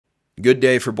Good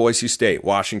day for Boise State.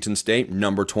 Washington State,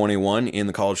 number 21 in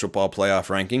the college football playoff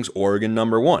rankings. Oregon,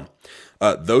 number 1.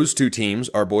 Those two teams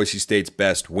are Boise State's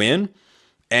best win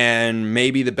and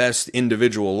maybe the best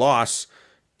individual loss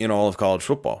in all of college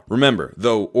football. Remember,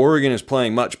 though Oregon is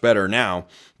playing much better now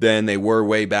than they were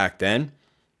way back then,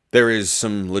 there is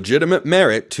some legitimate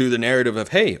merit to the narrative of,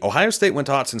 hey, Ohio State went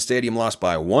to Autzen Stadium, lost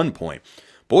by 1 point.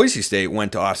 Boise State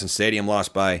went to Autzen Stadium,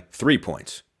 lost by 3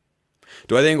 points.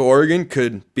 Do I think Oregon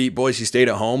could beat Boise State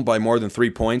at home by more than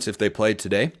 3 points if they played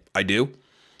today? I do.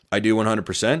 I do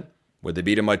 100%. Would they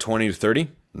beat them by 20 to 30?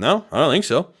 No, I don't think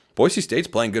so. Boise State's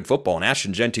playing good football, and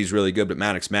Ashton Genty's really good, but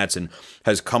Maddox Madsen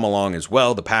has come along as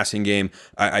well. The passing game,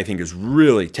 I think, is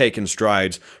really taken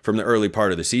strides from the early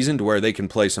part of the season to where they can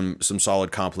play some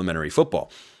solid complementary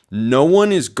football. No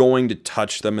one is going to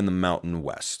touch them in the Mountain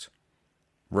West.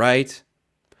 Right?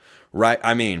 Right?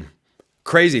 I mean,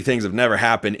 crazy things have never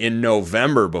happened in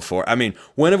November before. I mean,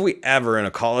 when have we ever in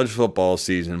a college football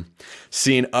season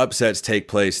seen upsets take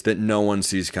place that no one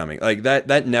sees coming? Like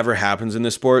that never happens in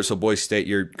this sport. So Boise State,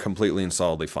 you're completely and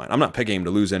solidly fine. I'm not picking them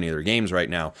to lose any of their games right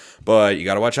now, but you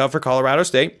got to watch out for Colorado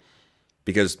State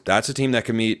because that's a team that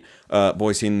can meet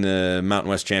Boise in the Mountain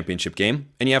West Championship game.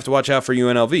 And you have to watch out for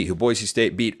UNLV, who Boise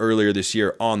State beat earlier this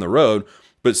year on the road,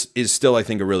 but is still, I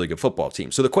think, a really good football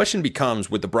team. So the question becomes,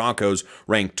 with the Broncos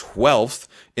ranked 12th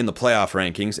in the playoff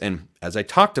rankings, and as I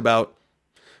talked about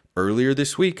earlier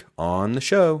this week on the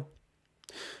show,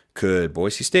 could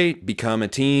Boise State become a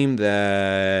team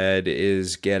that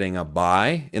is getting a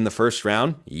bye in the first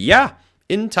round? Yeah,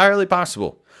 entirely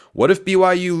possible. What if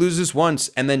BYU loses once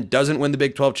and then doesn't win the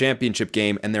Big 12 championship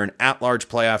game and they're an at-large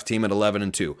playoff team at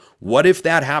 11-2? What if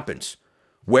that happens?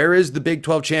 Where is the Big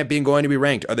 12 champion going to be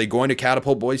ranked? Are they going to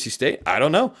catapult Boise State? I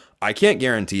don't know. I can't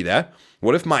guarantee that.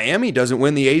 What if Miami doesn't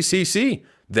win the ACC?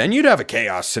 Then you'd have a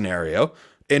chaos scenario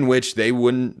in which they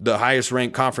wouldn't, the highest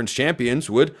ranked conference champions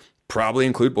would probably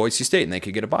include Boise State and they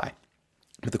could get a bye.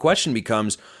 But the question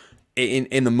becomes,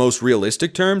 in the most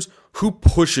realistic terms, who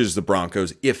pushes the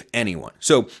Broncos, if anyone?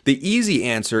 So the easy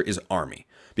answer is Army.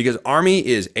 Because Army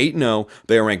is 8-0.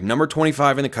 They are ranked number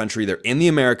 25 in the country. They're in the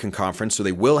American Conference, so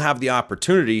they will have the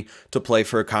opportunity to play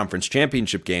for a conference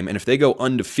championship game. And if they go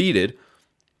undefeated,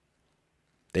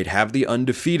 they'd have the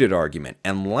undefeated argument.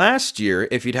 And last year,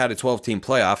 if you'd had a 12-team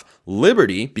playoff,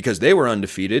 Liberty, because they were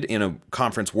undefeated in a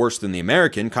conference worse than the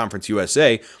American, Conference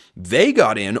USA, they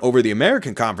got in over the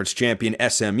American Conference champion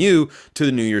SMU to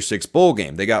the New Year's Six Bowl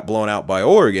game. They got blown out by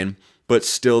Oregon, but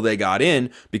still they got in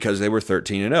because they were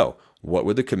 13-0. What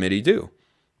would the committee do?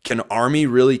 Can Army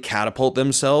really catapult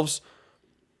themselves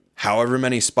however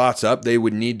many spots up they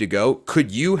would need to go?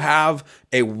 Could you have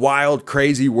a wild,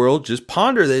 crazy world? Just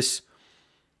ponder this,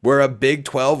 where a Big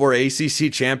 12 or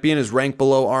ACC champion is ranked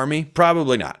below Army?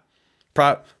 Probably not.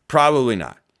 Probably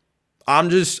not.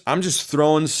 I'm just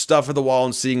throwing stuff at the wall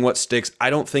and seeing what sticks. I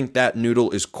don't think that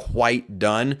noodle is quite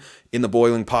done in the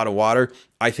boiling pot of water.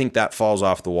 I think that falls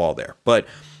off the wall there. But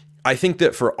I think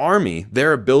that for Army,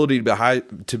 their ability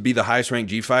to be the highest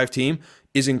ranked G5 team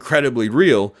is incredibly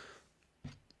real.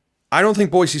 I don't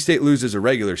think Boise State loses a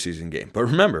regular season game, but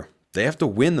remember, they have to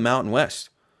win the Mountain West.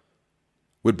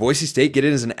 Would Boise State get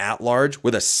in as an at-large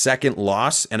with a second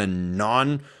loss and a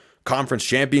non-conference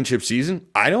championship season?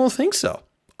 I don't think so.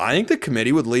 I think the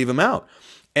committee would leave them out.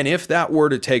 And if that were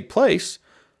to take place,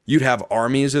 you'd have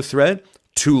Army as a threat.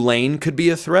 Tulane could be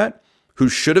a threat, who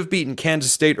should have beaten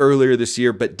Kansas State earlier this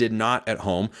year but did not at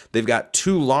home. They've got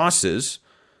 2 losses,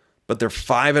 but they're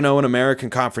 5-0 in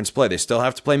American Conference play. They still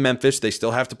have to play Memphis. They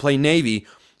still have to play Navy,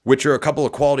 which are a couple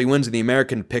of quality wins in the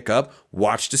American to pick up.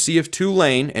 Watch to see if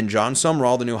Tulane and John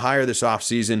Sumrall, the new hire this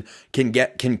offseason, can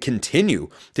continue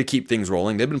to keep things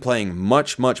rolling. They've been playing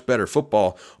much, much better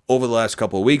football over the last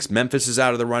couple of weeks. Memphis is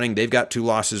out of the running. They've got 2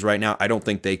 losses right now. I don't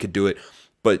think they could do it,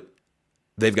 but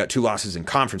they've got 2 losses in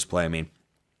conference play, I mean.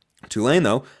 Tulane,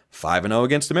 though, 5-0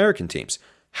 against American teams.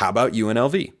 How about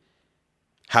UNLV?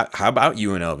 How about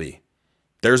UNLV?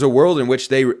 There's a world in which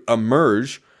they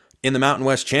emerge in the Mountain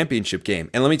West Championship game.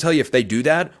 And let me tell you, if they do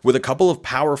that with a couple of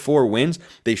Power 4 wins,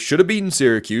 they should have beaten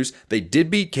Syracuse. They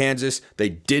did beat Kansas. They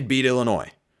did beat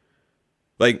Illinois.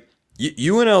 Like,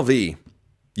 UNLV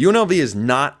is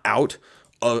not out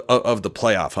of the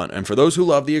playoff hunt. And for those who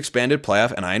love the expanded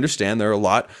playoff, and I understand there are a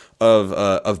lot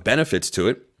of benefits to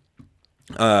it,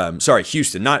 sorry,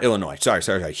 Houston, not Illinois.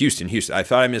 Sorry, Houston. I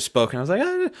thought I misspoke, and I was like,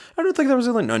 I don't think that was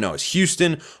Illinois. No, it's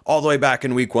Houston all the way back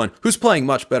in week 1, who's playing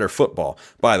much better football,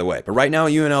 by the way. But right now,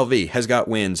 UNLV has got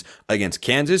wins against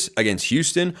Kansas, against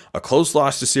Houston, a close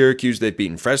loss to Syracuse. They've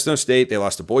beaten Fresno State. They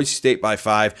lost to Boise State by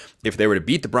 5. If they were to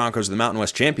beat the Broncos in the Mountain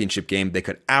West Championship game, they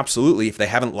could absolutely, if they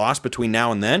haven't lost between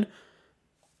now and then,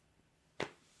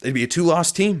 They'd be a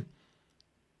 2-loss team.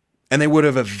 And they would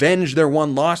have avenged their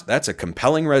one loss. That's a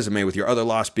compelling resume, with your other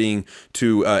loss being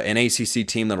to an ACC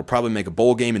team that'll probably make a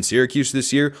bowl game in Syracuse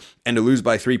this year, and to lose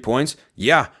by 3 points.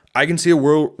 Yeah, I can see a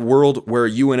world where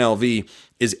UNLV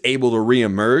is able to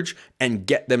reemerge and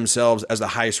get themselves as the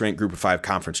highest ranked Group of 5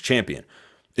 conference champion.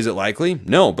 Is it likely?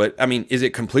 No, but I mean, is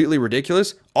it completely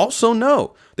ridiculous? Also,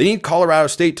 no. They need Colorado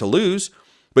State to lose.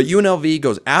 But UNLV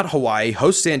goes at Hawaii,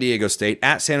 hosts San Diego State,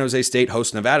 at San Jose State,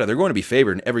 hosts Nevada. They're going to be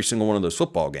favored in every single one of those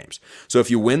football games. So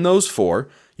if you win those 4,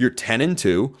 you're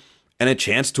 10-2 and a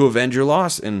chance to avenge your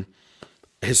loss. And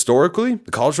historically,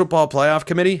 the College Football Playoff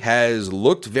Committee has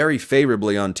looked very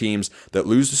favorably on teams that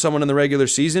lose to someone in the regular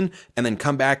season and then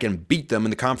come back and beat them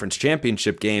in the conference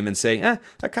championship game and say,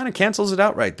 that kind of cancels it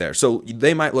out right there. So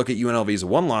they might look at UNLV as a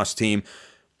 1-loss team,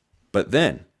 but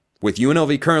then, with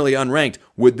UNLV currently unranked,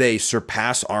 would they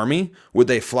surpass Army? Would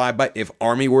they fly by? If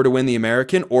Army were to win the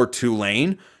American, or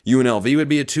Tulane, UNLV would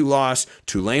be a 2-loss.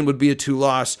 Tulane would be a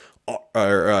 2-loss.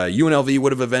 UNLV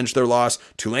would have avenged their loss.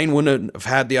 Tulane wouldn't have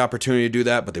had the opportunity to do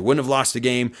that, but they wouldn't have lost a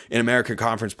game in American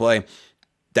Conference play.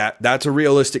 That's a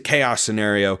realistic chaos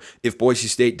scenario if Boise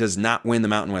State does not win the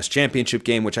Mountain West Championship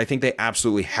game, which I think they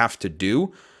absolutely have to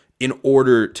do in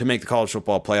order to make the college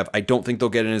football playoff. I don't think they'll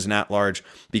get in as an at-large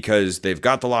because they've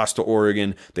got the loss to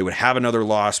Oregon. They would have another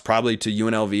loss probably to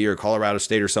UNLV or Colorado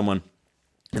State or someone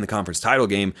in the conference title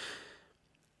game.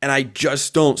 And I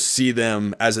just don't see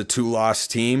them as a 2-loss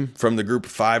team from the Group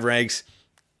of 5 ranks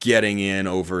getting in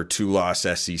over 2-loss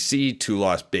SEC,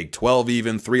 2-loss Big 12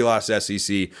 even, 3-loss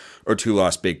SEC, or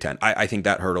 2-loss Big 10. I think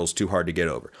that hurdle's too hard to get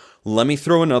over. Let me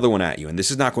throw another one at you, and this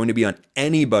is not going to be on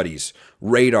anybody's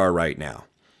radar right now.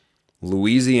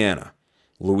 Louisiana.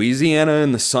 Louisiana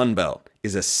in the Sun Belt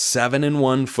is a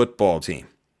 7-1 football team.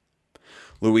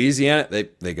 Louisiana,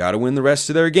 they got to win the rest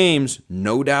of their games,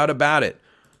 no doubt about it.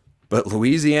 But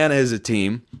Louisiana is a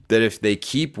team that if they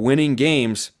keep winning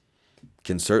games,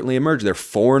 can certainly emerge. They're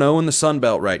 4-0 in the Sun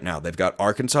Belt right now. They've got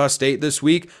Arkansas State this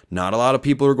week. Not a lot of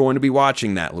people are going to be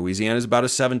watching that. Louisiana is about a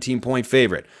 17-point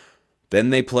favorite. Then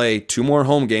they play 2 more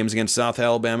home games against South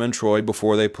Alabama and Troy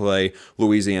before they play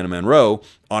Louisiana Monroe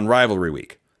on rivalry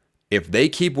week. If they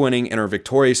keep winning and are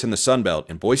victorious in the Sun Belt,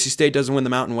 and Boise State doesn't win the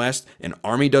Mountain West, and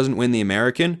Army doesn't win the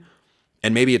American,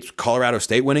 and maybe it's Colorado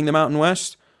State winning the Mountain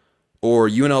West, or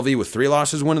UNLV with 3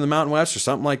 losses winning the Mountain West or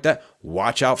something like that,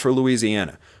 watch out for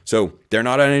Louisiana. So they're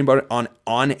not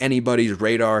on anybody's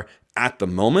radar at the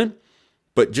moment,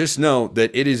 but just know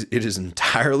that it is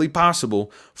entirely possible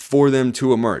for them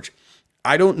to emerge.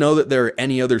 I don't know that there are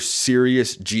any other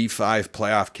serious G5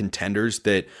 playoff contenders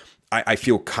that I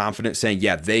feel confident saying,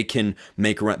 yeah, they can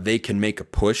make a run, they can make a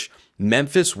push.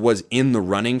 Memphis was in the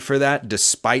running for that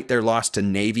despite their loss to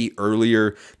Navy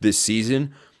earlier this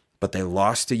season, but they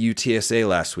lost to UTSA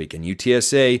last week. And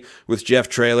UTSA with Jeff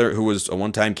Traylor, who was a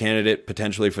one-time candidate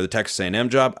potentially for the Texas A&M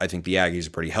job, I think the Aggies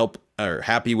are pretty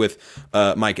happy with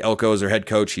Mike Elko as their head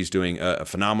coach. He's doing a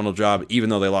phenomenal job, even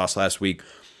though they lost last week.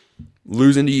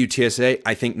 Losing to UTSA,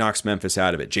 I think, knocks Memphis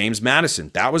out of it. James Madison,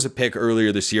 that was a pick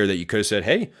earlier this year that you could have said,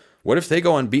 hey, what if they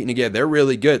go unbeaten again? They're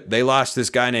really good. They lost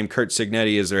this guy named Kurt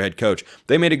Cignetti as their head coach.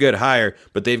 They made a good hire,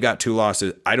 but they've got 2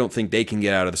 losses. I don't think they can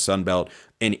get out of the Sun Belt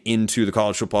and into the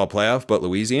college football playoff, but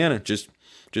Louisiana, just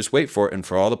wait for it. And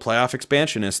for all the playoff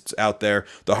expansionists out there,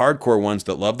 the hardcore ones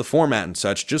that love the format and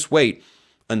such, just wait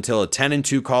until a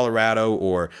 10-2 Colorado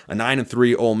or a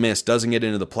 9-3 Ole Miss doesn't get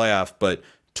into the playoff, but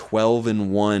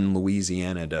 12-1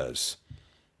 Louisiana does.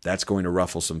 That's going to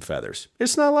ruffle some feathers.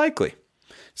 It's not likely.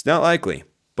 It's not likely,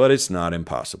 but it's not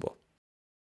impossible.